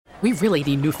We really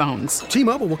need new phones.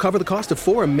 T-Mobile will cover the cost of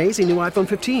 4 amazing new iPhone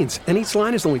 15s, and each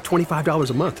line is only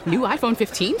 $25 a month. New iPhone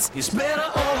 15s? It's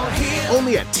better over here.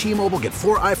 Only at T-Mobile, get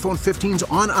 4 iPhone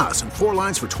 15s on us and 4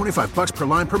 lines for $25 per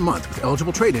line per month with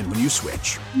eligible trade-in when you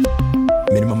switch.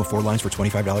 Minimum of 4 lines for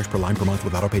 $25 per line per month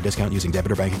with autopay discount using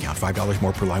debit or bank account. $5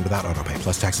 more per line without autopay,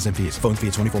 plus taxes and fees. Phone fee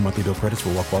at 24 monthly bill credits for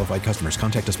well-qualified customers.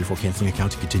 Contact us before canceling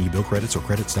account to continue bill credits or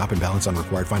credit stop and balance on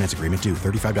required finance agreement due.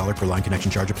 $35 per line connection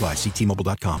charge applies. See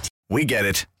T-Mobile.com. We get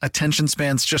it. Attention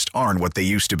spans just aren't what they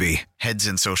used to be. Heads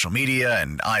in social media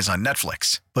and eyes on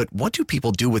Netflix. But what do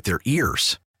people do with their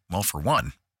ears? Well, for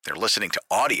one, they're listening to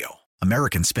audio.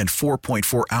 Americans spend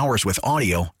 4.4 hours with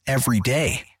audio every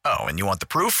day. Oh, and you want the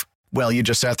proof? Well, you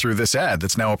just sat through this ad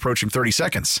that's now approaching 30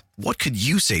 seconds. What could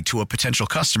you say to a potential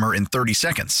customer in 30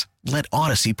 seconds? Let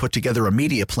Odyssey put together a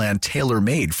media plan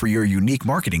tailor-made for your unique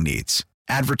marketing needs.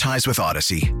 Advertise with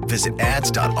Odyssey. Visit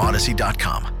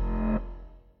ads.odyssey.com.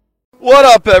 What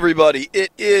up, everybody?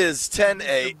 It is 10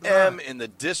 a.m. in the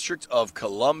District of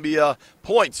Columbia.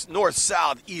 Points north,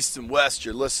 south, east, and west.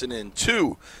 You're listening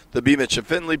to the B. Mitch and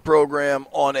Finley program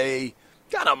on a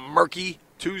kind of murky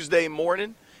Tuesday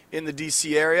morning in the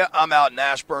D.C. area. I'm out in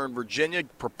Ashburn, Virginia,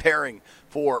 preparing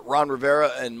for Ron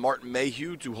Rivera and Martin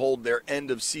Mayhew to hold their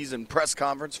end-of-season press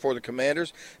conference for the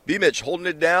Commanders. B. Mitch holding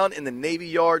it down in the Navy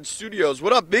Yard studios.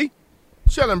 What up, B?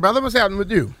 Chilling, brother. What's happening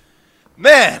with you?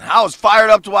 Man, I was fired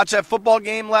up to watch that football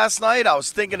game last night. I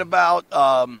was thinking about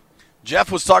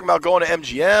Jeff was talking about going to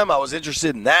MGM. I was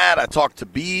interested in that. I talked to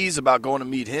Bees about going to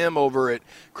meet him over at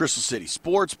Crystal City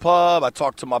Sports Pub. I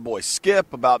talked to my boy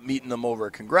Skip about meeting them over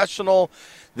at Congressional.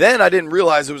 Then I didn't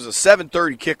realize it was a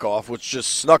 7:30 kickoff, which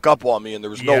just snuck up on me, and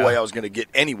there was no way I was going to get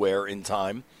anywhere in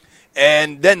time.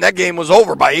 And then that game was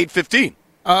over by 8:15.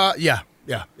 Yeah.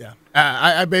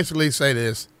 I basically say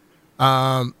this.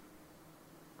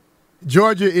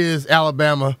 Georgia is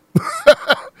Alabama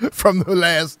from the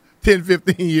last 10,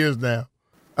 15 years now.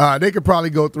 They could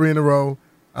probably go 3 in a row.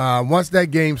 Once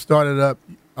that game started up,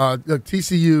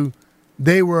 TCU,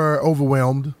 they were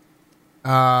overwhelmed.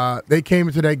 They came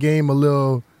into that game a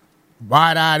little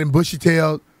wide-eyed and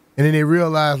bushy-tailed, and then they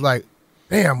realized, like,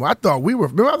 damn, I thought we were –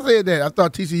 remember I said that? I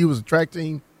thought TCU was a track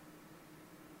team.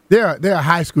 They're a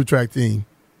high school track team.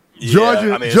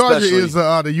 Yeah, Georgia is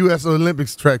the U.S.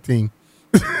 Olympics track team.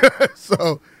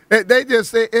 So they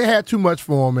just it had too much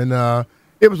for them, and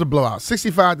it was a blowout.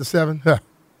 65-7.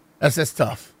 That's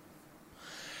tough.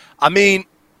 I mean,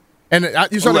 and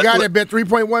you saw the guy that bet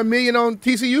 $3.1 million on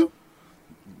TCU.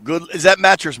 Good. Is that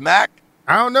Mattress Mac?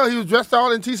 I don't know. He was dressed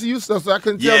all in TCU stuff, so I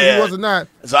couldn't tell if he was or not.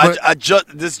 So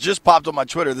this just popped on my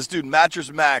Twitter. This dude Mattress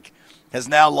Mac has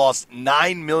now lost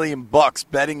 $9 million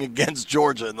betting against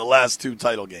Georgia in the last 2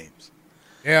 title games.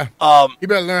 Yeah, he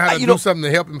better learn how to do something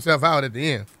to help himself out at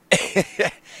the end.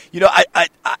 I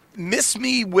miss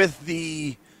me with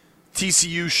the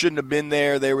TCU shouldn't have been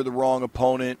there. They were the wrong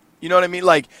opponent. You know what I mean?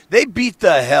 Like, they beat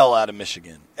the hell out of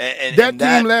Michigan. And that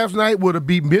team last night would have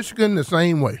beat Michigan the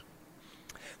same way.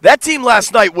 That team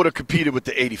last night would have competed with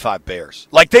the 85 Bears.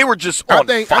 Like, they were just on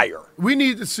fire. We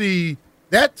need to see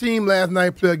that team last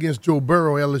night play against Joe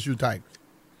Burrow, LSU Tigers.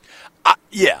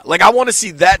 I want to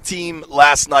see that team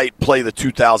last night play the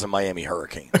 2000 Miami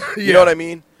Hurricanes. You know what I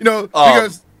mean?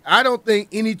 Because I don't think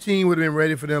any team would have been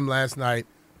ready for them last night.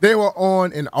 They were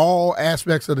on in all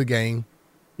aspects of the game.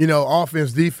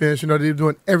 Offense, defense, they were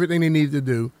doing everything they needed to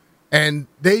do. And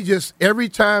they just, every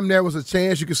time there was a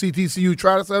chance you could see TCU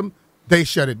try something, they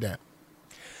shut it down.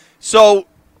 So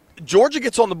Georgia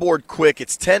gets on the board quick.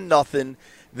 It's 10-0.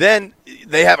 Then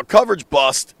they have a coverage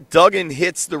bust. Duggan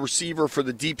hits the receiver for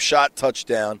the deep shot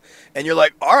touchdown. And you're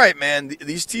like, all right, man,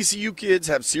 these TCU kids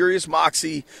have serious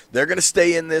moxie. They're going to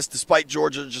stay in this despite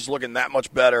Georgia just looking that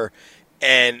much better.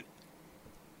 And,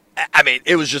 I mean,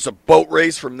 it was just a boat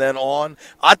race from then on.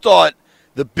 I thought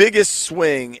the biggest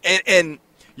swing, and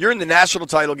you're in the national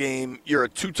title game. You're a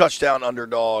 2-touchdown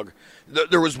underdog.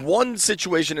 There was one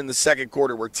situation in the second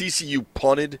quarter where TCU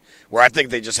punted, where I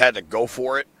think they just had to go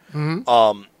for it.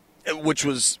 Mm-hmm. Which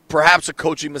was perhaps a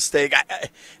coaching mistake.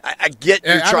 I get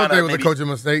you're trying to. I don't think it was a coaching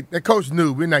mistake. The coach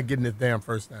knew we're not getting this damn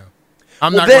first down.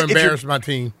 I'm not going to embarrass my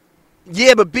team.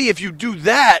 Yeah, but B, if you do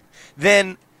that,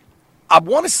 then I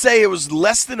want to say it was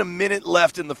less than a minute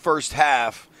left in the first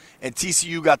half, and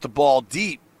TCU got the ball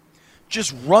deep.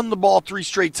 Just run the ball 3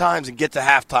 straight times and get to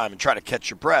halftime and try to catch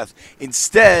your breath.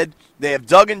 Instead, they have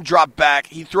Duggan drop back.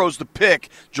 He throws the pick.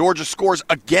 Georgia scores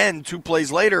again 2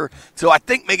 plays later to, I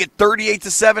think, make it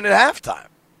 38-7 at halftime.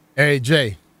 Hey,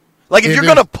 Jay. Like, if you're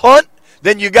going to punt,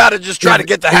 then you got to just try to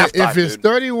get to halftime. If it's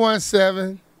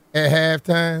 31-7 at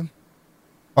halftime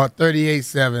or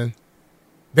 38-7,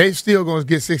 they still going to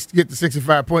get the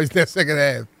 65 points in that second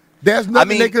half. There's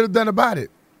nothing they could have done about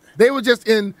it. They were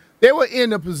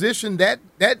in a position that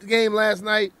game last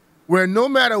night where no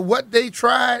matter what they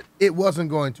tried, it wasn't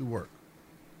going to work.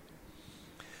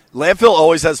 Landfill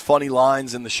always has funny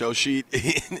lines in the show sheet.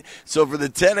 So for the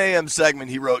 10 a.m. segment,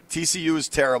 he wrote, TCU is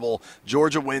terrible.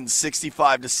 Georgia wins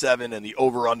 65-7, and the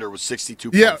over-under was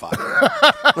 62.5. Yeah.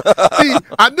 See,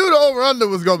 I knew the over-under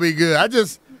was going to be good. I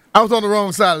was on the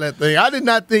wrong side of that thing. I did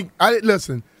not think –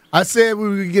 listen, I said we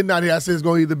were getting out here. I said it's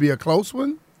going to either be a close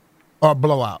one or a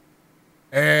blowout.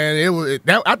 And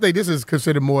I think this is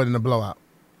considered more than a blowout.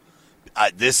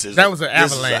 That was an avalanche.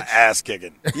 This is an ass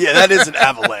kicking. Yeah, that is an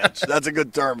avalanche. That's a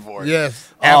good term for it.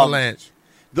 Yes, avalanche.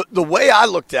 The way I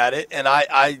looked at it, and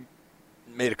I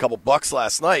made a couple bucks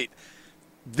last night,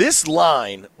 this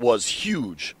line was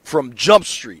huge from Jump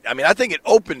Street. I mean, I think it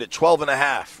opened at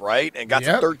 12.5, right, and got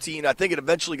to 13. I think it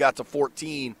eventually got to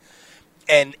 14,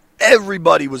 and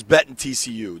everybody was betting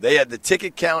TCU. They had the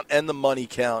ticket count and the money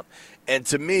count, and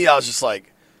to me, I was just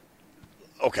like,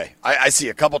 okay, I see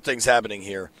a couple things happening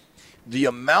here. The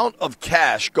amount of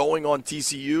cash going on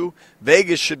TCU,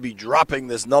 Vegas should be dropping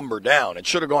this number down. It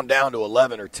should have gone down to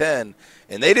 11 or 10,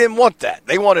 and they didn't want that.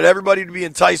 They wanted everybody to be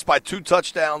enticed by 2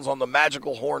 touchdowns on the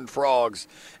magical Horned Frogs,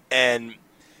 and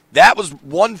that was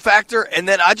one factor. And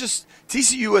then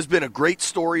TCU has been a great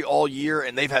story all year,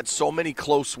 and they've had so many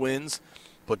close wins,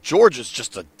 but Georgia's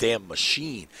just a damn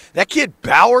machine. That kid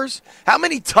Bowers, how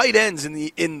many tight ends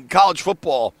in college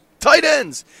football, tight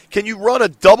ends, can you run a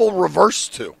double reverse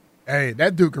to? Hey,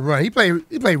 that dude can run. He played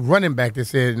running back, they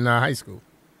said, in high school.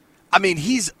 I mean,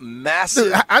 he's massive.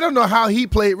 Dude, I don't know how he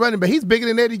played running back. He's bigger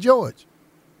than Eddie George.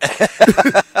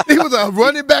 He was a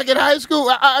running back in high school.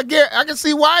 I can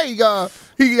see why he got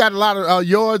a lot of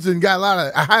yards and got a lot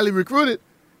of highly recruited.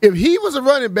 If he was a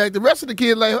running back, the rest of the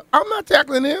kids I'm not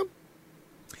tackling him.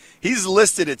 He's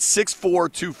listed at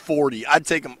 6'4", 240. I'd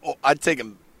take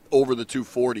him over the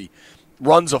 240.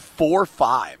 Runs a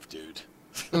 4.5, dude.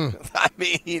 I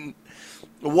mean,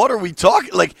 what are we talking?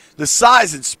 Like, the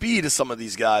size and speed of some of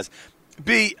these guys.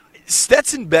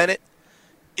 Stetson Bennett,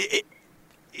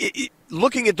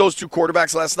 looking at those two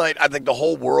quarterbacks last night, I think the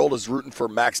whole world is rooting for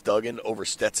Max Duggan over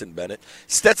Stetson Bennett.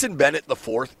 Stetson Bennett, the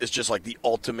fourth, is just like the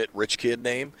ultimate rich kid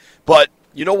name. But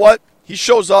you know what? He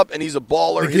shows up, and he's a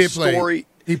baller.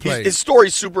 His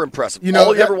story's super impressive.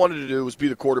 All he ever wanted to do was be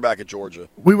the quarterback at Georgia.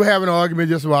 We were having an argument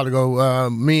just a while ago,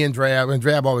 me and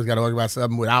Drab always got to argue about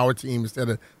something with our team instead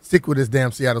of stick with this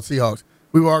damn Seattle Seahawks.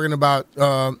 We were arguing about,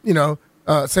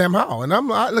 Sam Howell. And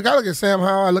I look at Sam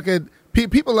Howell, I look at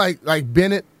people like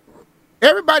Bennett.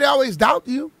 Everybody always doubt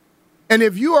you. And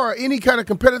if you are any kind of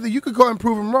competitor, you could go and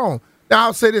prove them wrong. Now,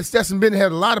 I'll say this, Stetson Bennett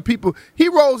had a lot of people. He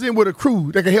rolls in with a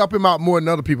crew that can help him out more than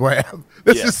other people have.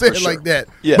 Let's just say it like that.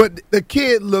 Yeah. But the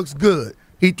kid looks good.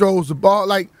 He throws the ball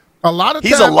like a lot of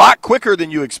times. He's a lot quicker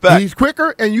than you expect. He's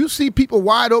quicker, and you see people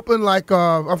wide open like,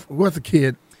 what's the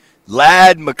kid?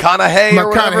 Ladd McConaughey or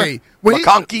whatever.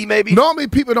 McConkey maybe. Normally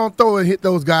people don't throw and hit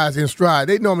those guys in stride.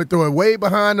 They normally throw it way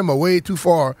behind them or way too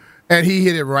far, and he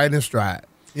hit it right in stride.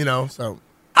 So.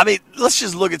 I mean, let's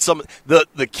just look at some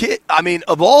the kid. I mean,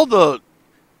 of all the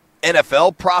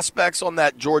NFL prospects on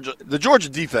the Georgia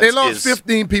defense, they lost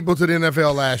 15 people to the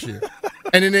NFL last year,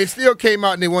 and then they still came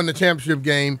out and they won the championship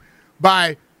game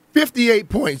by 58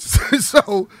 points.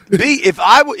 So, if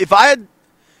I had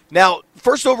now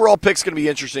first overall pick's going to be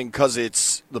interesting because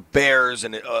it's the Bears,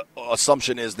 and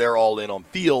assumption is they're all in on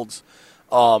Fields.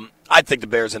 I think the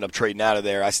Bears end up trading out of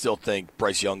there. I still think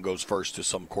Bryce Young goes first to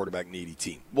some quarterback-needy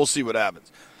team. We'll see what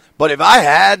happens. But if I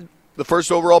had the first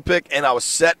overall pick and I was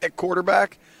set at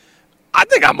quarterback, I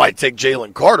think I might take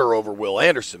Jalen Carter over Will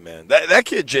Anderson, man. That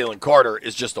kid, Jalen Carter,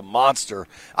 is just a monster.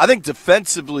 I think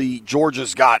defensively,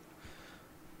 Georgia's got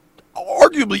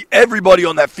arguably everybody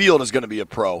on that field is going to be a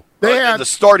pro. The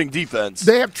starting defense.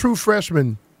 They have true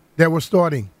freshmen that were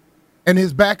starting, and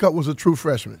his backup was a true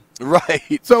freshman.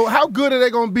 Right. So how good are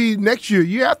they going to be next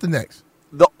year after next?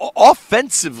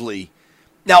 Offensively,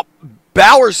 now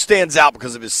Bowers stands out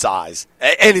because of his size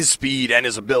and his speed and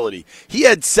his ability. He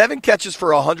had 7 catches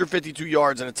for 152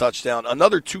 yards and a touchdown,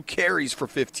 another 2 carries for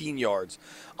 15 yards.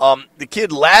 The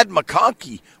kid Ladd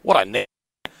McConkey, what a name.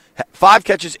 5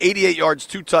 catches, 88 yards,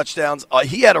 2 touchdowns.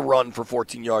 He had a run for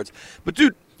 14 yards. But,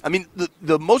 dude, I mean,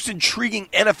 the most intriguing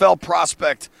NFL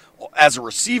prospect as a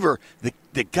receiver,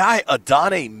 the guy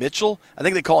Adonai Mitchell, I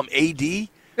think they call him AD.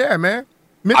 Yeah, man.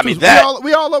 I mean,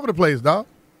 we all over the place, dog.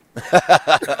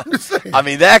 I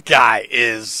mean, that guy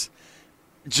is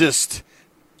just,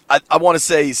 I want to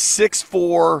say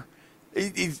 6'4".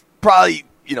 He's probably,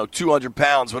 200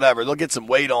 pounds, whatever. They'll get some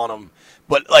weight on him.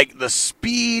 But, like, the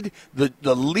speed, the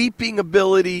leaping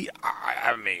ability,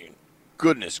 I mean,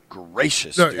 goodness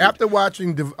gracious, Look, dude. after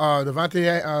watching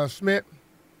Devontae Smith,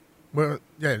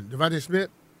 Devontae Smith,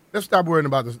 let's stop worrying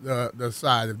about the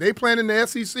size. If they playing in the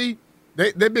SEC,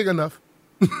 they're big enough.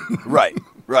 Right.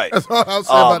 That's all I'll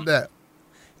say about that.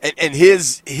 And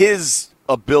his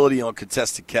ability on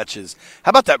contested catches. How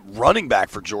about that running back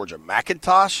for Georgia,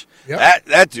 McIntosh? Yep.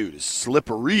 That dude is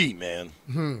slippery, man.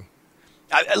 Mm-hmm.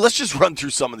 Let's just run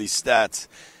through some of these stats.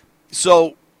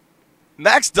 So,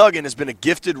 Max Duggan has been a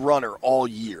gifted runner all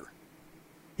year.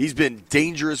 He's been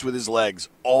dangerous with his legs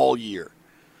all year.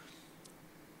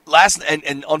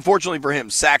 And unfortunately for him,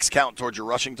 sacks count towards your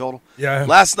rushing total. Yeah.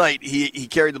 Last night, he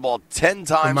carried the ball 10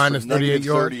 times minus for 38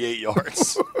 negative 38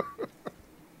 yards.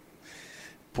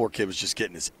 Poor kid was just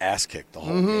getting his ass kicked the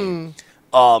whole game.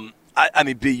 I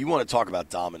mean, B, you want to talk about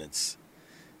dominance.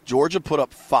 Georgia put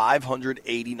up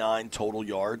 589 total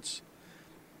yards.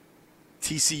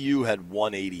 TCU had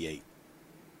 188.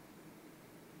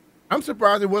 I'm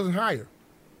surprised it wasn't higher.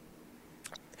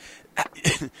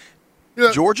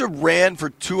 Georgia ran for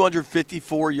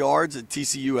 254 yards, and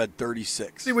TCU had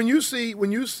 36. See, when you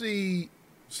see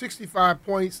 65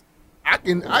 points,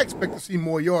 I expect to see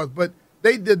more yards, but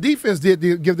the defense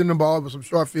did give them the ball with some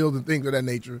short fields and things of that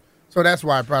nature. So that's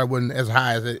why it probably wasn't as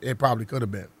high as it probably could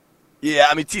have been. Yeah,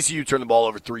 I mean, TCU turned the ball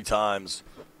over 3 times.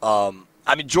 I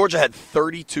mean, Georgia had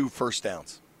 32 first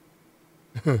downs.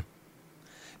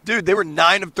 Dude, they were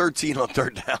 9 of 13 on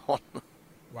third down.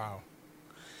 Wow.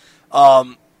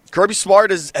 Kirby Smart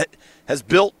has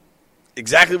built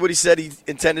exactly what he said he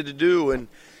intended to do. And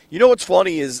you know what's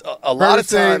funny is a lot of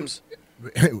times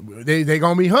they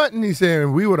going to be hunting, he said,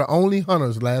 and we were the only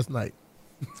hunters last night.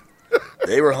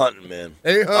 they were hunting, man.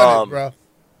 They hunted, bro.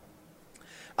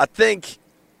 I think,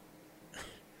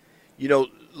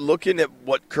 looking at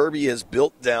what Kirby has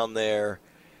built down there,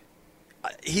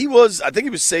 I think he was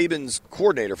Saban's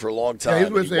coordinator for a long time. Yeah,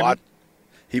 he was with Saban.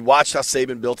 He watched how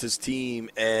Saban built his team,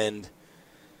 and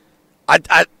I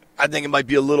think it might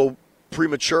be a little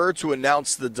premature to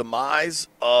announce the demise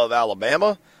of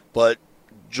Alabama, but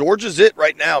Georgia's it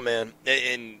right now, man,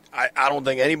 and I don't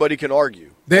think anybody can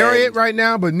argue. They're it right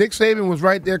now, but Nick Saban was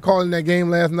right there calling that game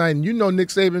last night, and Nick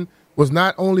Saban was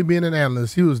not only being an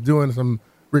analyst, he was doing some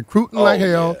recruiting like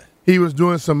hell. Yeah. He was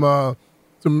doing some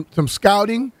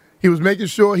scouting. He was making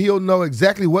sure he'll know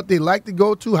exactly what they like to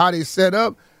go to, how they set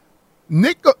up.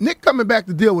 Nick coming back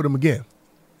to deal with him again.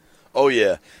 Oh,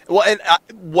 yeah. Well, and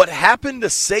what happened to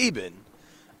Saban,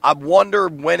 I wonder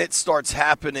when it starts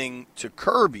happening to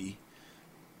Kirby.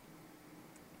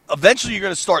 Eventually, you're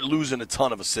going to start losing a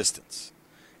ton of assistants.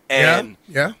 And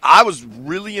yeah. I was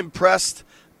really impressed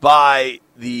by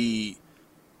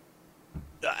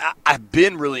I've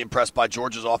been really impressed by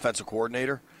Georgia's offensive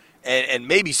coordinator. And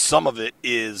maybe some of it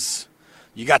is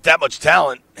you got that much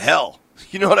talent, hell.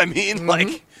 You know what I mean? Mm-hmm.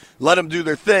 Like, let them do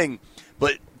their thing.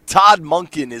 But Todd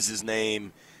Monken is his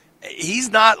name. He's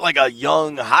not like a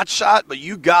young hotshot, but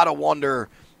you got to wonder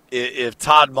if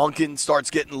Todd Monken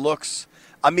starts getting looks.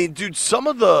 I mean, dude, some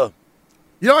of the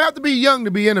 – You don't have to be young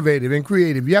to be innovative and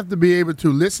creative. You have to be able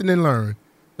to listen and learn.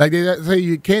 Like they say,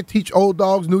 you can't teach old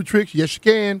dogs new tricks. Yes, you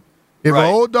can. If Right.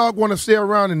 an old dog want to stay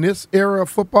around in this era of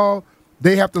football,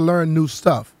 they have to learn new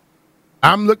stuff.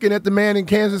 I'm looking at the man in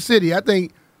Kansas City. I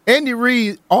think Andy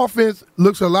Reid offense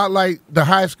looks a lot like the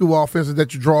high school offenses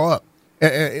that you draw up.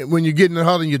 And when you get in the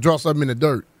huddle and you draw something in the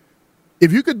dirt.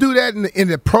 If you could do that in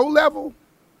the pro level,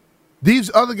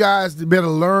 these other guys better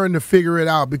learn to figure it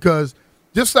out, because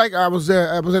just like I was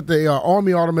at the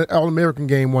Army All-American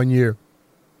game one year,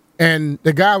 and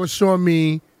the guy was showing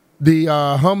me the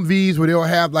Humvees where they'll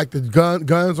have like the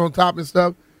guns on top and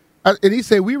stuff. And he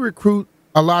said, we recruit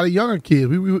a lot of younger kids.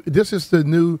 This is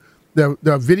the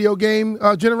video game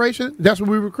generation. That's what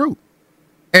we recruit.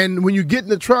 And when you get in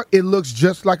the truck, it looks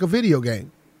just like a video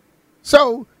game.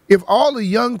 So if all the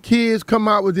young kids come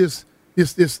out with this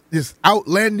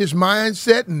outlandish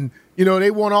mindset and,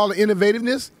 they want all the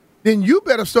innovativeness, then you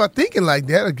better start thinking like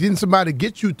that or getting somebody to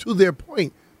get you to their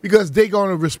point, because they're going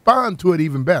to respond to it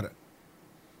even better.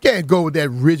 Can't go with that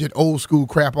rigid old school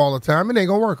crap all the time. It ain't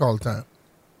going to work all the time.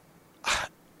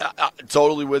 I'm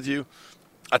totally with you.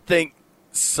 I think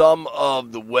some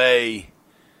of the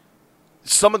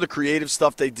creative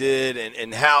stuff they did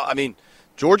and how, I mean,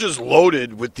 Georgia's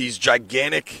loaded with these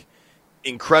gigantic,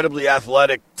 incredibly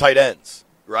athletic tight ends,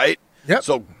 right? Yep.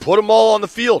 So put them all on the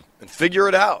field and figure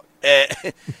it out.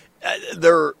 And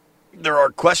there are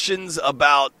questions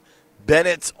about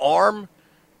Bennett's arm.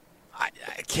 I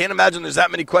can't imagine there's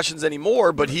that many questions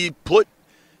anymore, but he put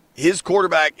his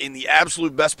quarterback in the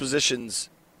absolute best positions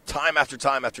time after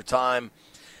time after time.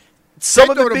 some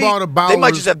they of throw it the be, ball to Bowers. they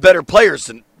might just have better players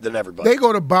than everybody. They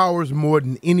go to Bowers more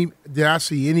than I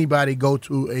see anybody go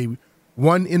to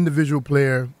one individual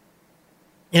player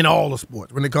in all the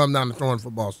sports when they come down to throwing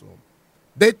footballs to them.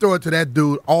 They throw it to that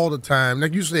dude all the time.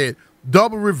 Like you said,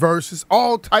 double reverses,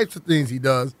 all types of things he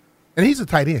does, and he's a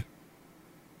tight end.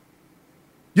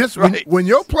 Just right. when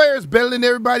your player is better than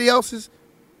everybody else's,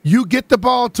 you get the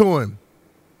ball to him.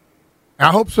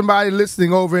 I hope somebody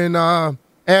listening over in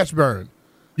Ashburn.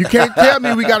 You can't tell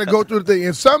me we got to go through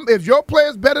the thing. If your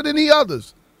player's better than the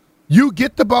others, you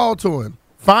get the ball to him.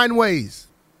 Find ways.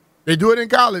 They do it in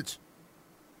college.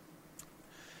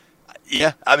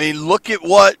 Yeah, I mean, look at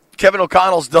what Kevin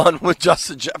O'Connell's done with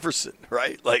Justin Jefferson,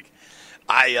 right? Like,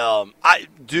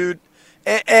 dude,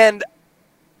 and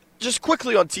just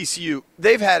quickly on TCU,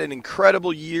 they've had an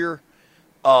incredible year.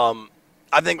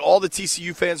 I think all the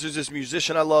TCU fans, there's this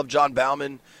musician I love, John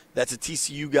Bauman, that's a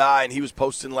TCU guy, and he was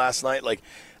posting last night. Like,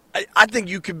 I think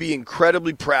you could be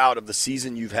incredibly proud of the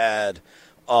season you've had.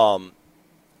 You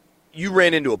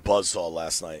ran into a buzzsaw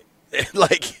last night.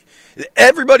 Like,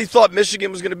 everybody thought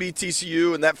Michigan was going to beat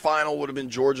TCU, and that final would have been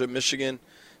Georgia-Michigan.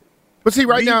 But see,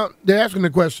 right now, they're asking the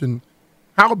question,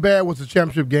 how bad was the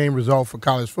championship game result for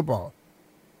college football?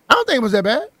 I don't think it was that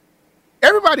bad.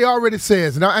 Everybody already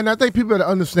says, and I think people better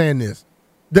understand this,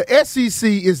 the SEC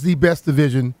is the best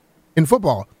division in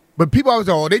football. But people always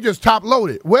say, they just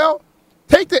top-loaded. Well,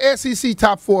 take the SEC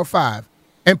top 4 or 5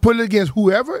 and put it against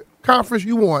whoever conference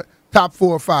you want, top 4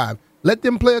 or 5. Let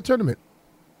them play a tournament.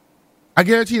 I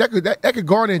guarantee that could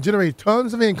garner and generate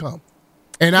tons of income.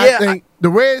 And I think the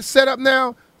way it's set up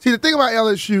now, see, the thing about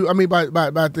LSU, I mean, by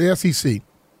the SEC,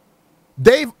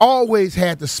 they've always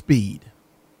had the speed.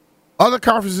 Other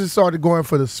conferences started going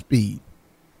for the speed.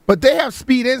 But they have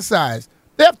speed and size.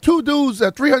 They have 2 dudes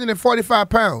at 345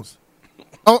 pounds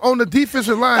on the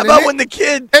defensive line. How about when the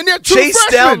kid chased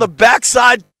down the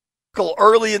backside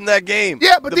early in that game?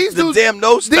 Yeah, but these dudes, damn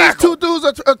nose tackle. 2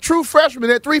 dudes are true freshmen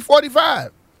at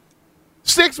 345.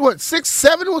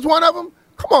 6'7" was one of them?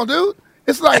 Come on, dude.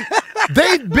 It's like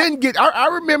they've been getting. I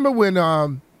remember when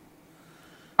I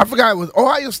forgot it was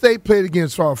Ohio State played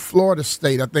against Florida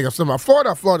State, I think, or something.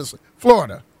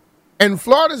 Florida. And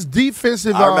Florida's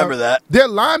defensive. I remember that. Their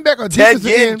linebacker, Ted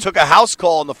Ginn took a house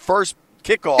call on the first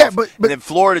kickoff, and then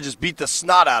Florida just beat the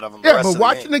snot out of them. Yeah, but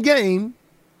watching the game,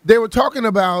 they were talking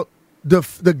about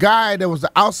the guy that was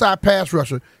the outside pass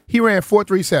rusher. He ran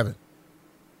 4.37.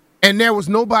 And there was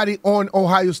nobody on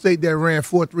Ohio State that ran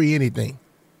 4.3 anything.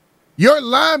 Your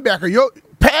linebacker, your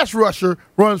pass rusher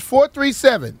runs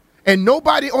 4.37, and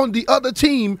nobody on the other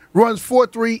team runs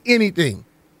 4.3 anything.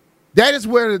 That is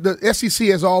where the SEC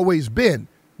has always been.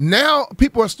 Now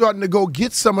people are starting to go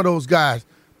get some of those guys,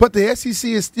 but the SEC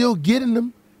is still getting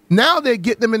them. Now they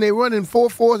get them and they're running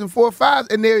 4.4s and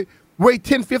 4.5s, and they weigh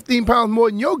 10, 15 pounds more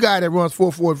than your guy that runs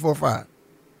 4.4 and 4.5.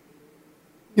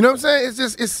 You know what I'm saying? It's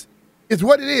just it's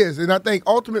what it is, and I think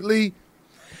ultimately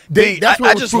that's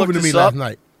what was proven to me last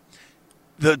night.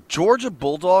 The Georgia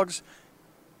Bulldogs,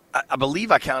 I believe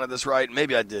I counted this right.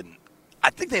 Maybe I didn't. I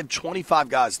think they have 25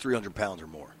 guys 300 pounds or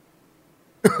more.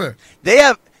 They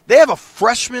have a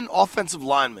freshman offensive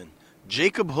lineman,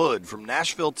 Jacob Hood from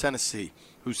Nashville, Tennessee,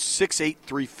 who's 6'8",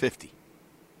 350.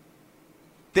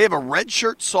 They have a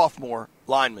redshirt sophomore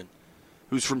lineman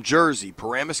who's from Jersey,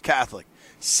 Paramus Catholic,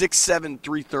 6'7",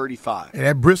 335. And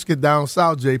that brisket down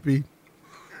south, JP.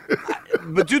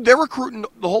 But dude, they're recruiting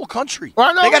the whole country. Well,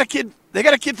 I know. They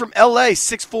got a kid from L.A.,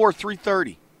 6'4",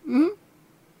 330. Mm-hmm.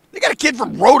 They got a kid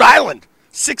from Rhode Island,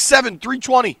 6'7",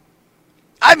 320.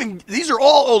 These are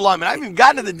all O-linemen. I haven't even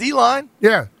gotten to the D-line.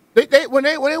 Yeah. When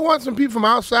they want some people from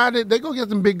outside, they go get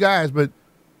some big guys. But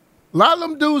a lot of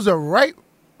them dudes are right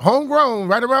homegrown,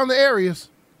 right around the areas.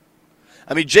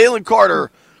 I mean, Jalen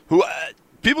Carter, who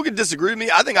people can disagree with me.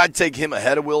 I think I'd take him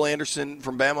ahead of Will Anderson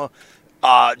from Bama.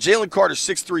 Jalen Carter,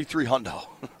 6'3", 300.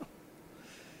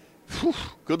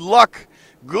 Good luck.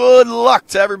 Good luck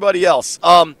to everybody else.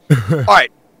 All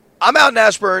right. I'm out in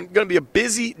Ashburn. Going to be a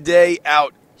busy day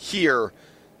out here.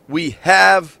 We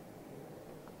have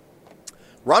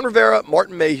Ron Rivera,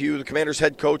 Martin Mayhew, the Commanders'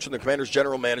 head coach and the Commanders'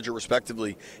 general manager,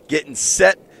 respectively, getting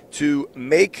set to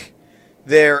make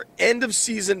their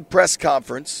end-of-season press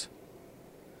conference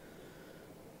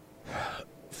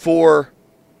for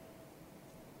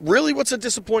really what's a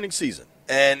disappointing season.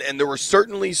 And there were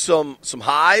certainly some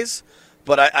highs,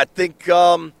 but I think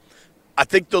the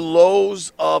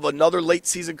lows of another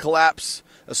late-season collapse,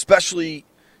 especially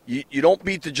you don't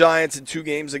beat the Giants in 2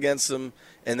 games against them,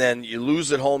 and then you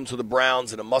lose at home to the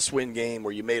Browns in a must-win game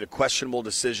where you made a questionable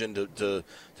decision to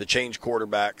change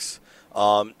quarterbacks.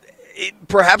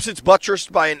 perhaps it's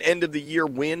buttressed by an end-of-the-year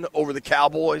win over the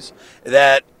Cowboys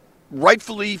that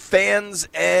rightfully fans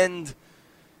and,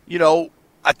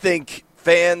 I think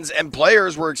fans and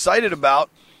players were excited about.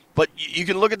 But you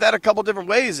can look at that a couple different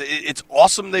ways. It's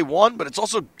awesome they won, but it's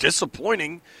also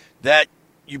disappointing that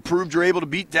you proved you're able to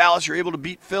beat Dallas, you're able to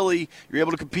beat Philly, you're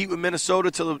able to compete with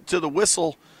Minnesota to the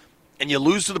whistle, and you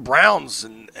lose to the Browns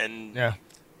and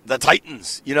the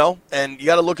Titans, and you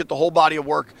got to look at the whole body of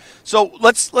work. So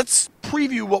let's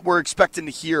preview what we're expecting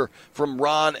to hear from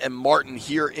Ron and Martin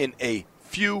here in a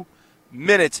few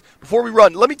minutes. Before we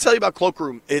run, let me tell you about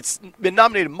Cloakroom. It's been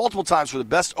nominated multiple times for the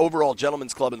best overall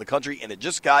gentlemen's club in the country, and it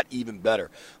just got even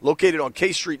better. Located on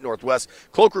K Street Northwest,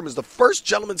 Cloakroom is the first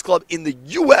gentlemen's club in the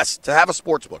U.S. to have a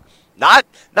sportsbook. Not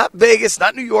Vegas,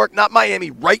 not New York, not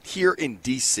Miami, right here in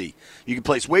D.C. You can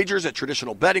place wagers at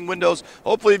traditional betting windows.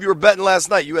 Hopefully, if you were betting last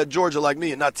night, you had Georgia like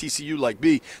me and not TCU like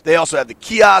B. They also have the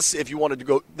kiosks if you wanted to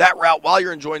go that route while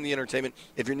you're enjoying the entertainment.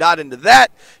 If you're not into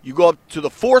that, you go up to the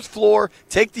 4th floor,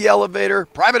 take the elevator,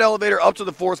 private elevator up to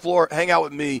the 4th floor, hang out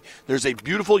with me. There's a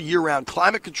beautiful year-round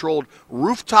climate-controlled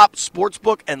rooftop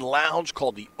sportsbook and lounge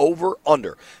called the Over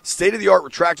Under. State-of-the-art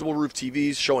retractable roof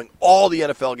TVs showing all the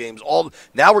NFL games.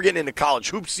 Now we're getting into college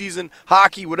hoop season,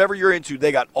 hockey, whatever you're into.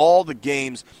 They got all the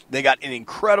games. They got an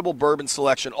incredible bourbon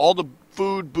selection, all the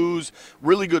food, booze,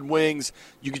 really good wings.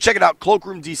 You can check it out,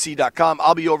 cloakroomdc.com.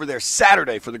 I'll be over there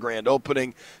Saturday for the grand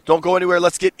opening. Don't go anywhere.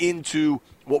 Let's get into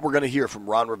what we're going to hear from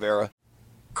Ron Rivera.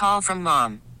 Call from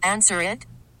mom. Answer it.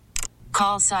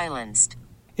 Call silenced.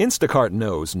 Instacart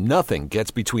knows nothing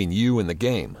gets between you and the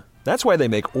game. That's why they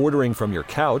make ordering from your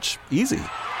couch easy.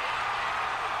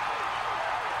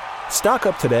 Stock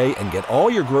up today and get all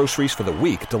your groceries for the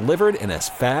week delivered in as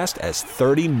fast as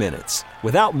 30 minutes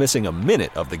without missing a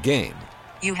minute of the game.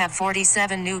 You have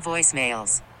 47 new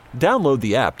voicemails. Download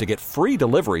the app to get free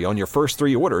delivery on your first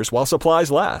 3 orders while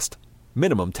supplies last.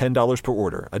 Minimum $10 per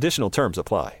order. Additional terms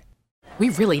apply. We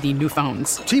really need new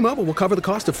phones. T-Mobile will cover the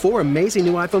cost of 4 amazing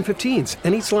new iPhone 15s,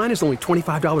 and each line is only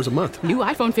 $25 a month. New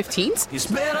iPhone 15s? It's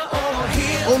better over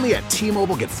here. Only at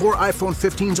T-Mobile, get 4 iPhone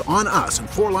 15s on us and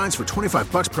 4 lines for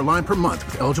 $25 per line per month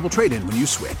with eligible trade-in when you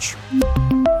switch.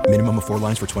 Minimum of 4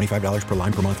 lines for $25 per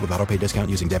line per month with auto-pay discount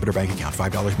using debit or bank account.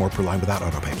 $5 more per line without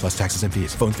auto-pay, plus taxes and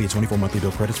fees. Phone fee at 24 monthly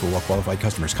bill credits for well-qualified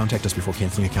customers. Contact us before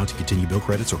canceling account to continue bill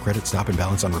credits or credit stop and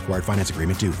balance on required finance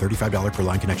agreement due. $35 per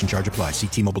line connection charge applies. See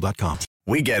T-Mobile.com.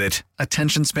 We get it.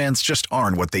 Attention spans just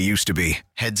aren't what they used to be.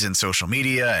 Heads in social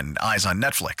media and eyes on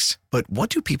Netflix. But what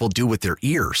do people do with their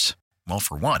ears? Well,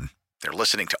 for one, they're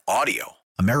listening to audio.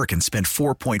 Americans spend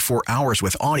 4.4 hours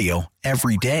with audio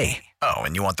every day. Oh,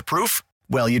 and you want the proof?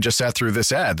 Well, you just sat through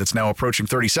this ad that's now approaching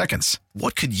 30 seconds.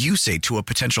 What could you say to a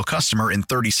potential customer in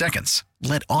 30 seconds?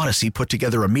 Let Odyssey put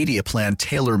together a media plan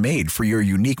tailor-made for your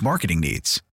unique marketing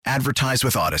needs. Advertise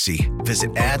with Odyssey.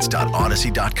 Visit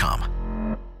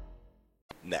ads.odyssey.com.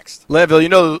 Next. Landville, you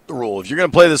know the rule. If you're going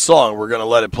to play this song, we're going to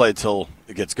let it play till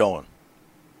it gets going.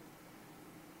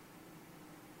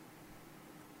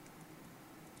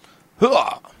 B.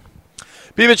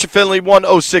 Mitch and Finley,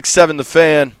 1067 The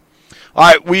Fan. All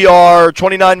right, we are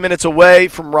 29 minutes away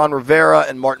from Ron Rivera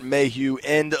and Martin Mayhew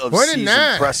end of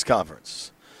season press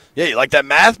conference. Yeah, you like that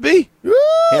math, B? Woo!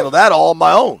 Handle that all on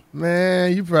my own.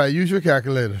 Man, you probably use your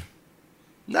calculator.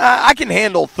 Nah, I can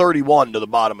handle 31 to the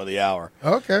bottom of the hour.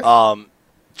 Okay.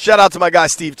 Shout out to my guy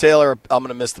Steve Taylor. I'm going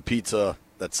to miss the pizza.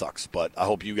 That sucks, but I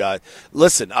hope you guys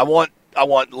listen. I want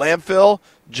Landfill,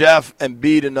 Jeff, and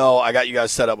B to know I got you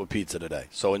guys set up with pizza today.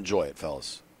 So enjoy it,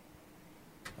 fellas.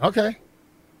 Okay.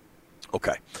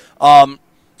 I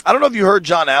don't know if you heard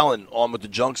John Allen on with the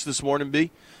Junks this morning, B,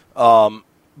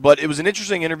 but it was an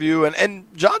interesting interview, and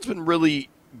John's been really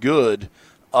good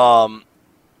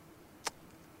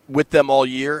with them all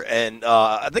year, and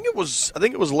I think it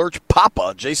was Lurch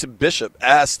Papa, Jason Bishop,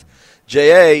 asked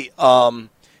J.A.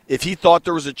 If he thought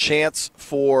there was a chance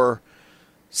for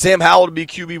Sam Howell to be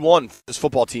QB1 for this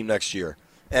football team next year.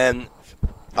 And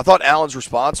I thought Allen's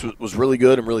response was really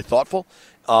good and really thoughtful.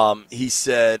 He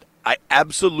said, I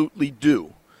absolutely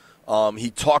do. He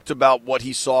talked about what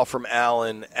he saw from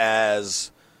Allen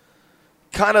as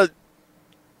kind of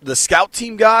the scout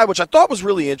team guy, which I thought was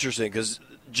really interesting because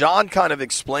John kind of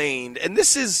explained, and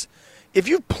this is, if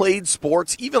you've played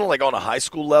sports, even like on a high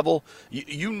school level,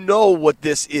 you know what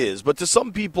this is. But to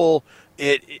some people,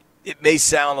 it may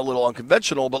sound a little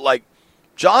unconventional, but like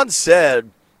John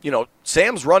said,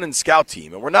 Sam's running scout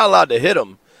team, and we're not allowed to hit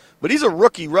him, but he's a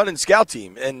rookie running scout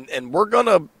team, and we're going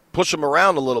to push him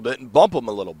around a little bit and bump him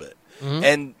a little bit. Mm-hmm.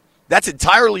 And that's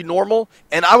entirely normal,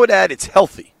 and I would add it's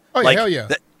healthy. Oh, hell yeah.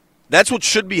 That's what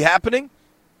should be happening.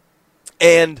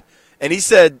 And he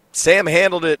said Sam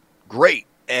handled it great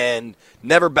and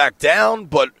never backed down,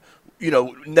 but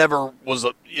never was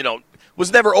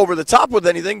never over the top with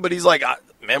anything. But he's like,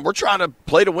 man, we're trying to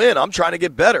play to win. I'm trying to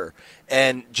get better.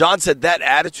 And John said that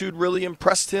attitude really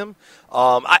impressed him.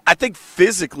 I think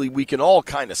physically we can all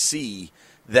kind of see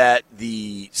that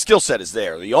the skill set is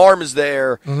there. The arm is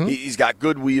there. Mm-hmm. He's got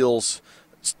good wheels.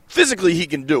 Physically, he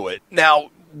can do it.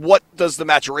 Now, what does the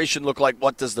maturation look like?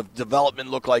 What does the development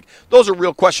look like? Those are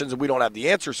real questions that we don't have the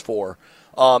answers for.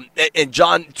 And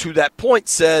John, to that point,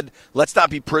 said, let's not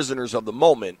be prisoners of the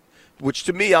moment, which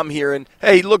to me I'm hearing,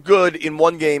 hey, he looked good in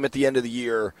one game at the end of the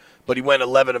year, but he went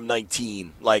 11 of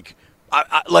 19. Like,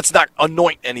 let's not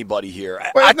anoint anybody here.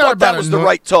 Well, I thought that was the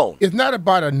right tone. It's not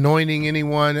about anointing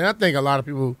anyone, and I think a lot of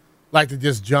people like to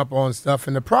just jump on stuff.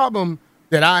 And the problem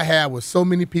that I have with so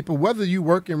many people, whether you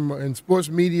work in sports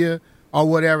media or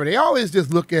whatever, they always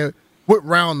just look at what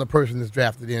round the person is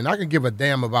drafted in. I can give a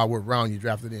damn about what round you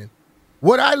drafted in.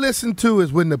 What I listen to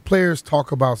is when the players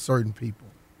talk about certain people.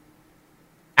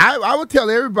 I would tell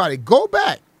everybody, go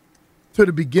back to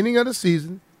the beginning of the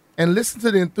season and listen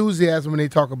to the enthusiasm when they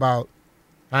talk about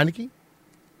Heineke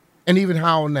and even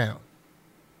Howell now.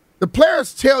 The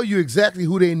players tell you exactly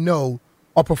who they know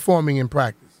are performing in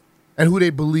practice and who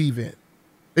they believe in.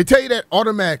 They tell you that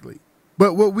automatically.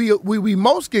 But what we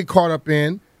most get caught up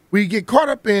in, we get caught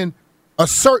up in a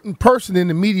certain person in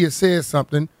the media says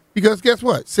something because guess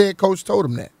what? Said coach told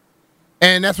them that.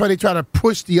 And that's why they try to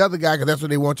push the other guy because that's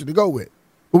what they want you to go with.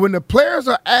 But when the players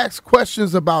are asked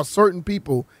questions about certain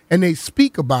people and they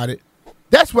speak about it,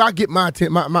 that's where I get my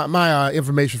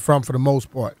information from for the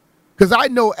most part. Because I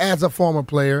know as a former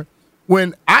player,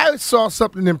 when I saw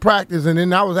something in practice and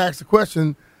then I was asked a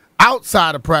question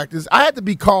outside of practice, I had to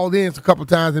be called in a couple of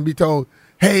times and be told,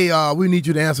 hey, we need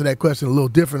you to answer that question a little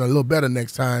different, a little better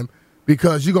next time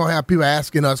because you're going to have people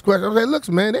asking us questions. I was like, look,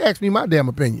 man, they asked me my damn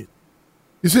opinion.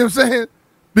 You see what I'm saying?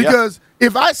 Because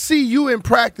if I see you in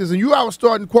practice and you our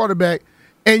starting quarterback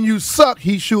and you suck,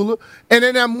 Heath Shuler, and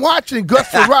then I'm watching Gus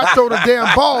Frerotte throw the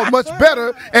damn ball much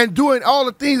better and doing all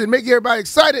the things that make everybody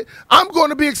excited, I'm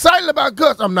going to be excited about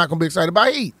Gus. I'm not going to be excited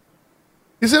about Heath.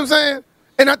 You see what I'm saying?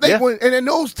 And I think and then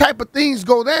those type of things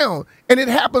go down, and it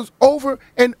happens over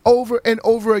and over and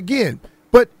over again.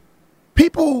 But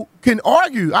people can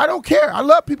argue. I don't care. I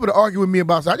love people to argue with me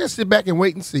about stuff. I just sit back and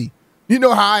wait and see. You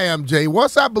know how I am, Jay.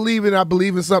 Once I believe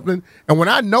in something. And when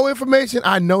I know information,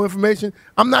 I know information.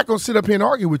 I'm not going to sit up here and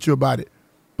argue with you about it.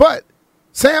 But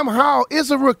Sam Howell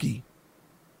is a rookie.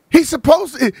 He's going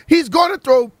to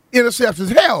throw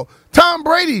interceptions. Hell, Tom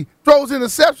Brady throws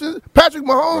interceptions. Patrick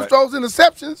Mahomes throws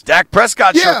interceptions. Dak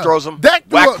Prescott sure throws them. Dak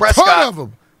threw a ton of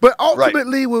them. But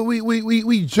ultimately,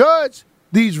 we judge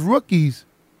these rookies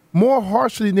more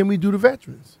harshly than we do the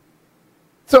veterans.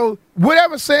 So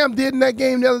whatever Sam did in that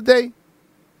game the other day,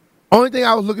 only thing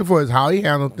I was looking for is how he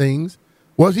handled things.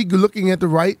 Was he looking at the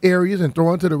right areas and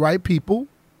throwing to the right people?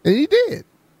 And he did.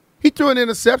 He threw an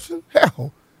interception.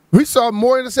 Hell, we saw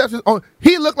more interceptions.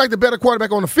 He looked like the better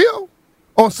quarterback on the field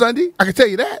on Sunday. I can tell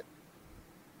you that.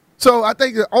 So I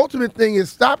think the ultimate thing is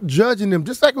stop judging them.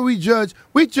 Just like when we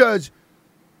judge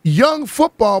young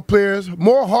football players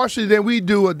more harshly than we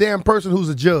do a damn person who's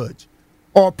a judge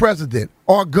or a president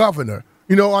or a governor,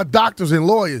 or doctors and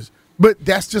lawyers. But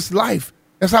that's just life.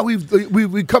 That's how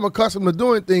we've become accustomed to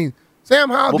doing things. Sam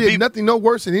Howell did nothing no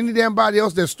worse than any damn body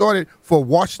else that started for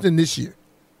Washington this year.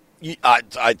 I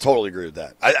totally agree with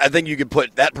that. I think you could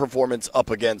put that performance up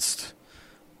against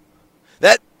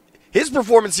that. His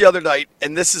performance the other night,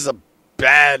 and this is a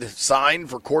bad sign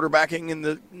for quarterbacking in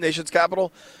the nation's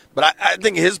capital, but I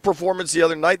think his performance the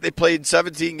other night, they played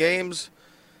 17 games.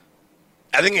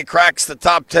 I think it cracks the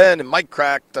top 10 and might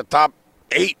crack the top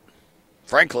 8,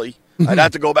 frankly. I'd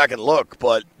have to go back and look,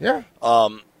 but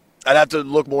I'd have to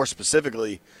look more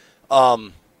specifically. I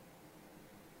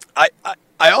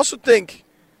also think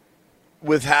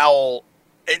with Howell,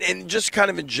 and just kind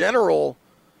of in general,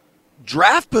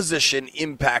 draft position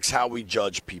impacts how we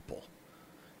judge people.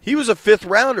 He was a 5th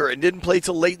rounder and didn't play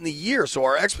till late in the year, so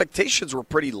our expectations were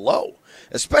pretty low,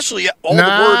 especially all the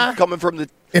words coming from the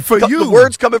 – and for you, the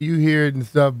words coming – you hear it and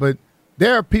stuff, but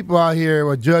there are people out here who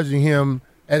are judging him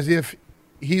as if –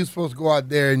 he was supposed to go out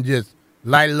there and just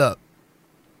light it up.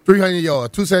 300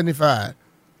 yards, 275.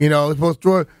 He's supposed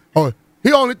to throw.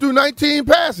 He only threw 19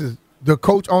 passes. The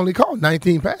coach only called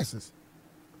 19 passes.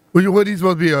 What he's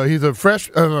supposed to be? He's a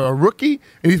rookie,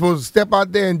 and he's supposed to step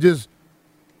out there and just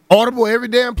audible every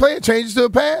damn play and change it to a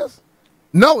pass?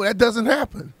 No, that doesn't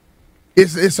happen.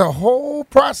 It's a whole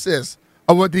process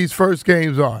of what these first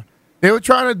games are. They were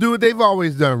trying to do what they've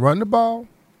always done: run the ball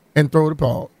and throw the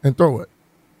ball and throw it.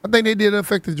 I think they did an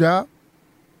effective job.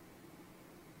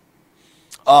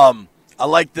 I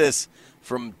like this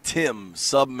from Tim,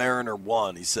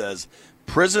 Submariner1. He says,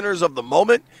 prisoners of the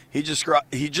moment. He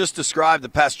just described the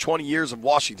past 20 years of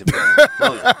Washington.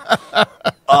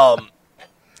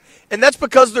 And that's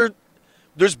because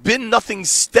there's been nothing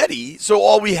steady, so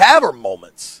all we have are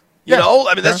moments. You know?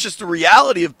 I mean, that's just the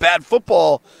reality of bad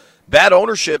football, bad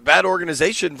ownership, bad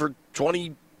organization for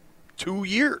 22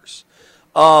 years.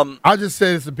 I'll just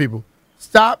say this to people.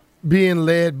 Stop being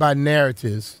led by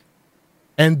narratives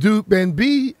and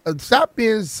stop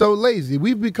being so lazy.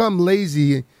 We've become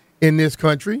lazy in this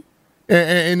country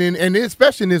and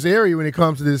especially in this area when it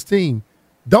comes to this team.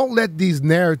 Don't let these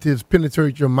narratives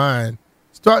penetrate your mind.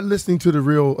 Start listening to the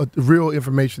real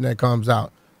information that comes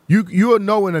out. You'll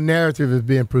know when a narrative is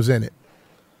being presented.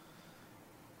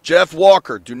 Jeff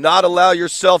Walker, do not allow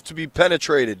yourself to be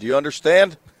penetrated. Do you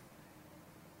understand?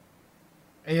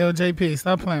 Hey, yo, JP,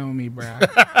 stop playing with me, bro.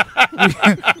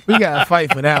 we got to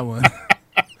fight for that one.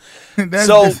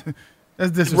 That's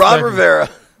disrespectful.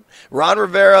 Ron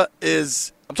Rivera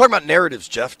is – I'm talking about narratives,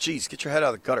 Jeff. Jeez, get your head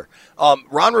out of the gutter.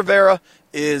 Ron Rivera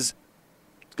is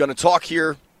going to talk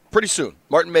here pretty soon.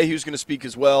 Martin Mayhew's going to speak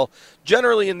as well.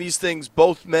 Generally in these things,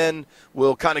 both men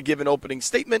will kind of give an opening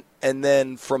statement, and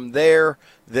then from there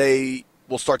they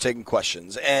will start taking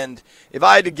questions. And if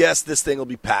I had to guess, this thing will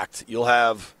be packed. You'll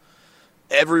have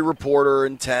every reporter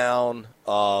in town,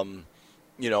 all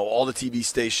the TV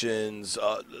stations,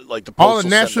 like the all the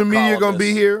national media going to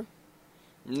be here?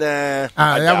 Nah.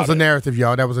 That was a narrative,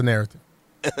 y'all. That was a narrative.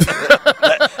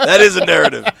 that is a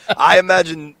narrative. I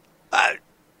imagine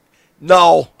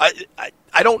no,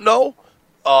 I don't know.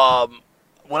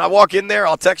 When I walk in there,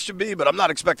 I'll text you, B, but I'm not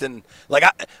expecting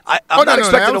I'm not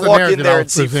expecting to walk in there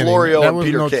and see Florio and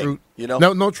Peter King.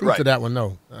 No truth to that one,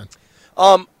 no.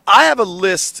 I have a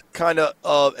list kind of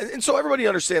and so everybody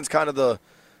understands kind of the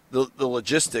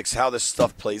logistics, how this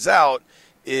stuff plays out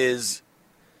is,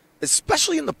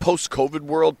 especially in the post-COVID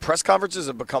world, press conferences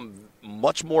have become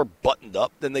much more buttoned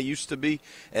up than they used to be.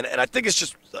 And I think it's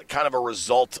just kind of a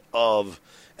result of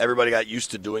everybody got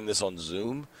used to doing this on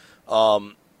Zoom.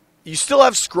 You still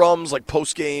have scrums like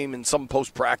post-game and some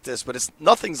post-practice, but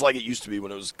nothing's like it used to be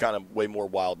when it was kind of way more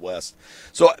Wild West.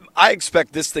 So I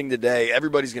expect this thing today,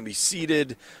 everybody's going to be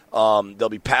seated. They'll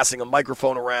be passing a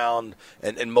microphone around,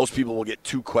 and most people will get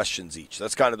 2 questions each.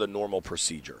 That's kind of the normal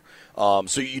procedure.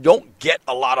 So you don't get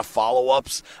a lot of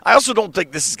follow-ups. I also don't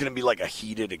think this is going to be like a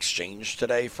heated exchange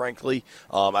today, frankly.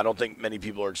 I don't think many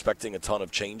people are expecting a ton of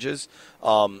changes.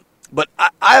 But I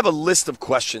have a list of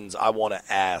questions I want to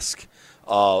ask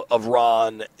of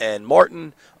Ron and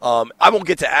Martin. I won't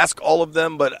get to ask all of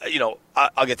them, but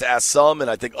I'll get to ask some, and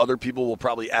I think other people will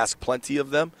probably ask plenty of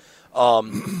them.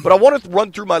 But I want to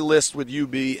run through my list with you,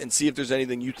 B, and see if there's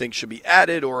anything you think should be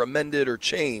added or amended or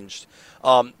changed.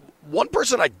 One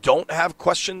person I don't have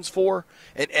questions for,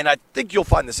 and I think you'll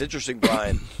find this interesting,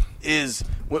 Brian, is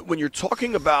when you're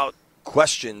talking about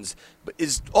questions,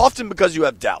 is often because you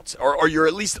have doubts or you're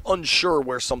at least unsure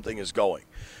where something is going.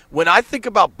 When I think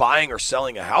about buying or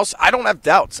selling a house, I don't have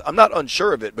doubts. I'm not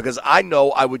unsure of it because I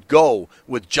know I would go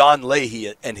with John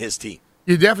Leahy and his team.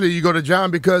 You go to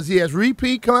John because he has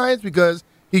repeat clients, because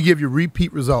he gives you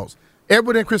repeat results.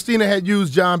 Edward and Christina had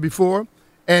used John before,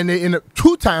 and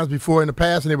 2 times before in the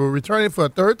past, and they were returning for a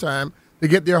 3rd time to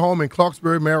get their home in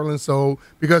Clarksburg, Maryland sold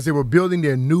because they were building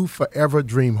their new forever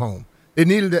dream home. They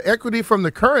needed the equity from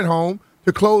the current home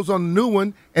to close on the new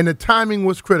one, and the timing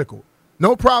was critical.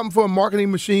 No problem for a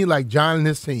marketing machine like John and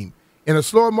his team. In a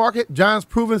slower market, John's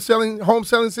proven home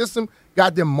selling system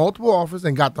got them multiple offers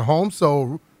and got the home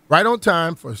sold right on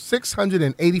time for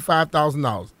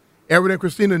 $685,000. Edward and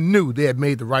Christina knew they had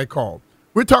made the right call.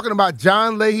 We're talking about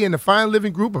John Leahy and the Fine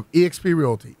Living Group of eXp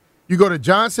Realty. You go to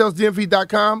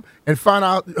johnsellsdmv.com and find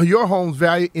out your home's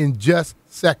value in just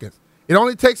seconds. It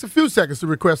only takes a few seconds to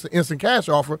request an instant cash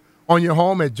offer on your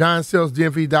home at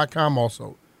johnsellsdmv.com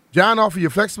also. John offers you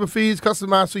flexible fees,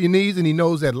 customized to your needs, and he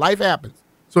knows that life happens.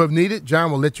 So if needed, John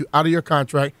will let you out of your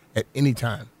contract at any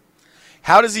time.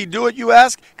 How does he do it, you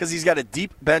ask? Because he's got a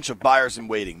deep bench of buyers in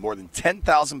waiting. More than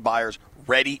 10,000 buyers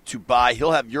ready to buy.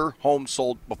 He'll have your home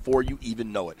sold before you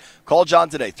even know it. Call John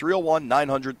today,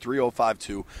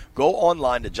 301-900-3052. Go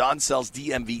online to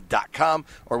johnsellsdmv.com,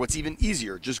 or what's even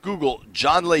easier, just Google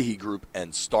John Leahy Group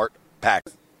and start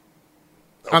packing.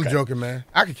 Okay. I'm joking, man.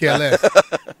 I could care less.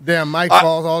 Damn, mic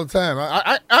falls all the time.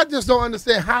 I just don't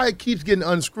understand how it keeps getting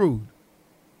unscrewed.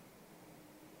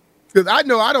 Because I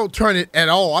know I don't turn it at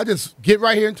all. I just get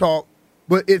right here and talk,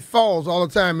 but it falls all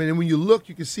the time. And then when you look,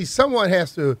 you can see someone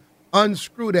has to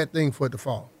unscrew that thing for it to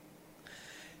fall.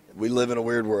 We live in a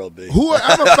weird world, B.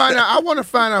 I'm gonna find out. I want to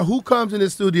find out who comes in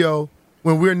the studio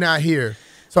when we're not here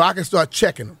so I can start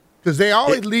checking them. Because they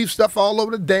always leave stuff all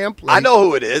over the damn place. I know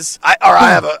who it is.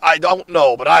 I don't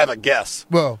know, but I have a guess.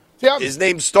 Well, tell me. His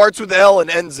name starts with L and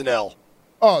ends in L.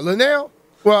 Oh, Linnell?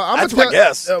 Well, That's my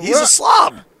guess. He's a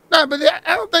slob. No, but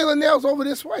I don't think Linnell's over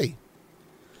this way.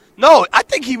 No, I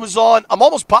think he was on. I'm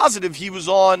almost positive he was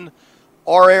on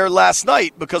our air last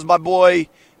night because my boy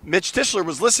Mitch Tischler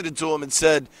was listening to him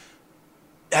and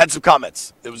had some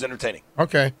comments. It was entertaining.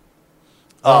 Okay.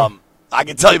 I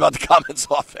can tell you about the comments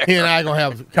off air. He and I are gonna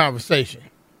have a conversation.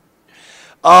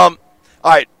 All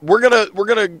right, we're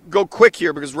gonna go quick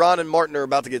here because Ron and Martin are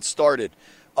about to get started.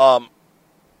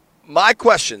 My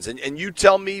questions, and you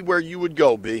tell me where you would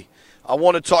go, B. I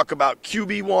want to talk about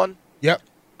QB1. Yep.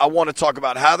 I want to talk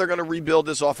about how they're going to rebuild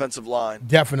this offensive line.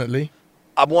 Definitely.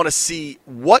 I want to see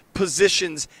what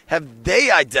positions have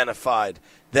they identified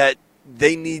that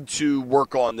they need to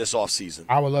work on this offseason.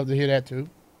 I would love to hear that too.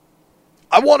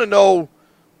 I want to know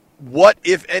what,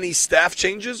 if any, staff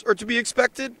changes are to be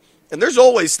expected. And there's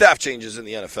always staff changes in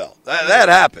the NFL. That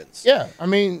happens. Yeah, I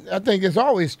mean, I think there's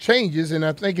always changes, and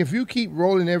I think if you keep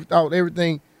rolling out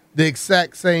everything the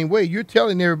exact same way, you're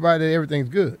telling everybody that everything's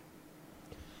good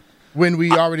when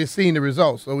we already seen the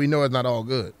results, so we know it's not all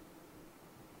good.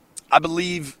 I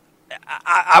believe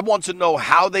I want to know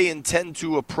how they intend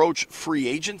to approach free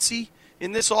agency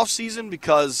in this offseason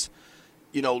because,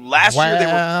 last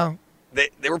year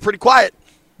they were pretty quiet.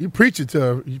 You preach it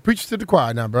to the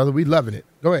choir now, brother. We loving it.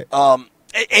 Go ahead.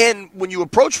 And when you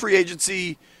approach free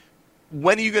agency,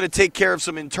 when are you going to take care of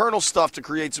some internal stuff to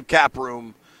create some cap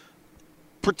room,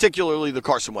 particularly the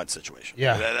Carson Wentz situation?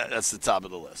 Yeah. That's the top of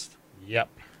the list. Yep.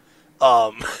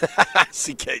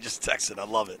 CK just texted. I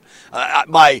love it.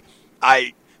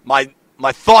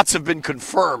 My thoughts have been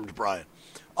confirmed, Brian.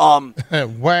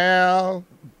 Well.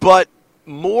 But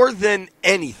more than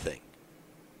anything,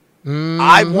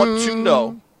 I want to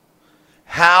know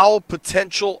how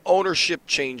potential ownership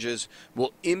changes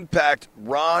will impact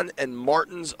Ron and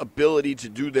Martin's ability to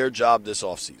do their job this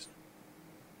offseason.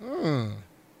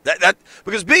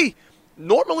 Because B,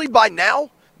 normally by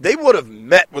now they would have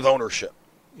met with ownership.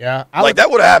 Yeah, that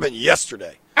would have happened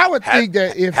yesterday. I would think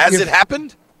that if it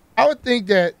happened, I would think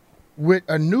that with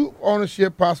a new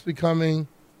ownership possibly coming,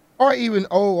 or even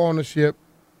old ownership,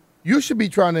 you should be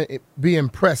trying to be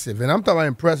impressive, and I'm talking about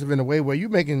impressive in a way where you're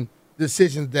making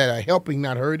decisions that are helping,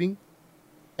 not hurting.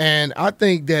 And I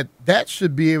think that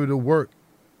should be able to work.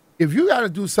 If you got to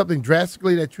do something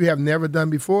drastically that you have never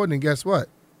done before, then guess what?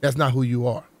 That's not who you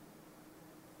are.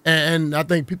 And I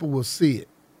think people will see it.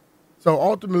 So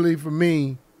ultimately for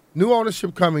me, new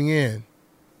ownership coming in,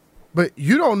 but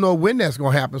you don't know when that's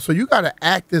going to happen. So you got to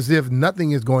act as if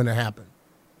nothing is going to happen.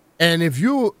 And if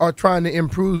you are trying to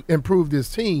improve this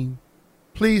team,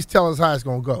 please tell us how it's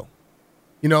going to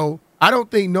go. I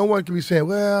don't think no one can be saying,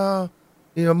 well,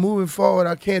 moving forward,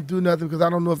 I can't do nothing because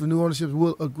I don't know if the new ownership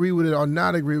will agree with it or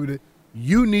not agree with it.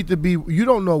 You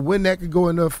don't know when that could go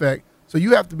into effect. So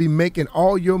you have to be making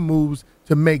all your moves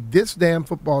to make this damn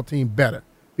football team better.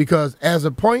 Because as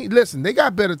a point, listen, they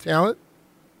got better talent,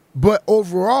 but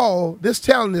overall, this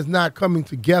talent is not coming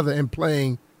together and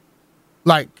playing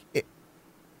like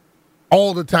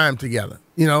all the time together.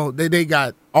 They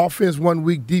got offense one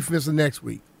week, defense the next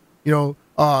week.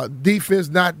 Defense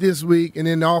not this week, and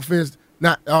then the offense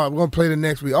not we're going to play the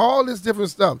next week. All this different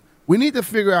stuff. We need to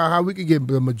figure out how we can get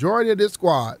the majority of this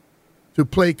squad to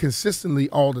play consistently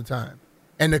all the time.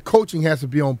 And the coaching has to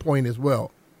be on point as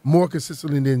well, more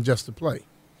consistently than just to play.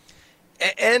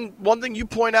 And one thing you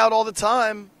point out all the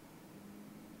time,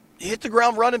 hit the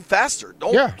ground running faster.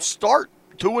 Don't start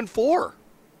 2-4.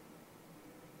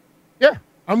 Yeah,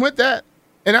 I'm with that.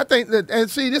 And I think that, and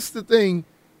see, this is the thing.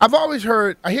 I've always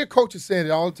heard, I hear coaches saying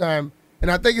it all the time,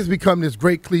 and I think it's become this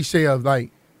great cliche of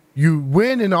like, you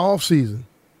win in the offseason.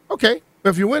 Okay, but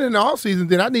if you win in the offseason,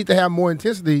 then I need to have more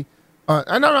intensity. And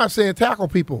I'm not saying tackle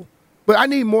people, but I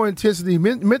need more intensity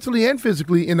mentally and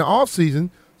physically in the offseason.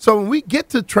 So when we get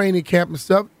to training camp and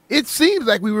stuff, it seems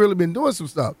like we've really been doing some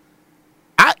stuff.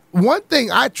 One thing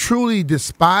I truly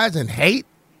despise and hate,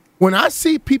 when I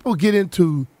see people get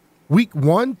into week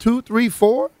 1, 2, 3,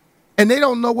 4, and they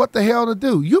don't know what the hell to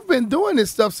do. You've been doing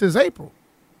this stuff since April.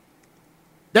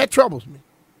 That troubles me.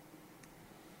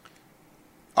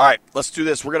 All right, let's do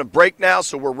this. We're going to break now,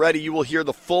 so we're ready. You will hear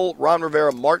the full Ron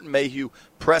Rivera, Martin Mayhew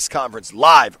press conference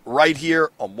live right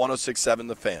here on 106.7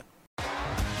 The Fan.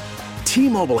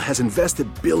 T-Mobile has invested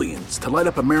billions to light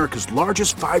up America's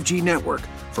largest 5G network,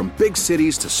 from big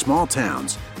cities to small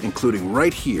towns, including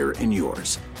right here in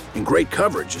yours. And great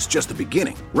coverage is just the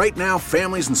beginning. Right now,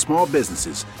 families and small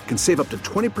businesses can save up to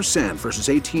 20% versus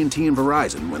AT&T and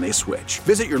Verizon when they switch.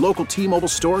 Visit your local T-Mobile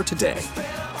store today.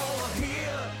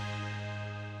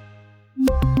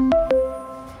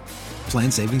 Plan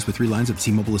savings with 3 lines of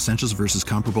T-Mobile Essentials versus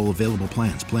comparable available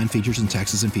plans. Plan features and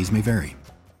taxes and fees may vary.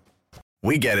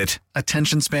 We get it.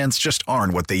 Attention spans just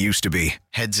aren't what they used to be.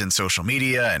 Heads in social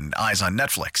media and eyes on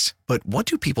Netflix. But what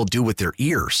do people do with their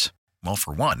ears? Well,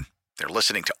 for one, they're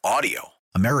listening to audio.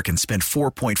 Americans spend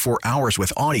 4.4 hours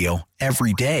with audio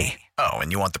every day. Oh,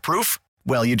 and you want the proof?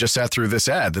 Well, you just sat through this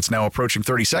ad that's now approaching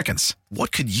 30 seconds.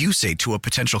 What could you say to a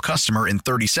potential customer in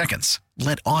 30 seconds?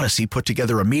 Let Odyssey put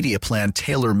together a media plan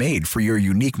tailor-made for your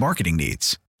unique marketing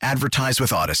needs. Advertise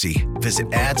with Odyssey.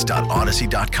 Visit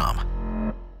ads.odyssey.com.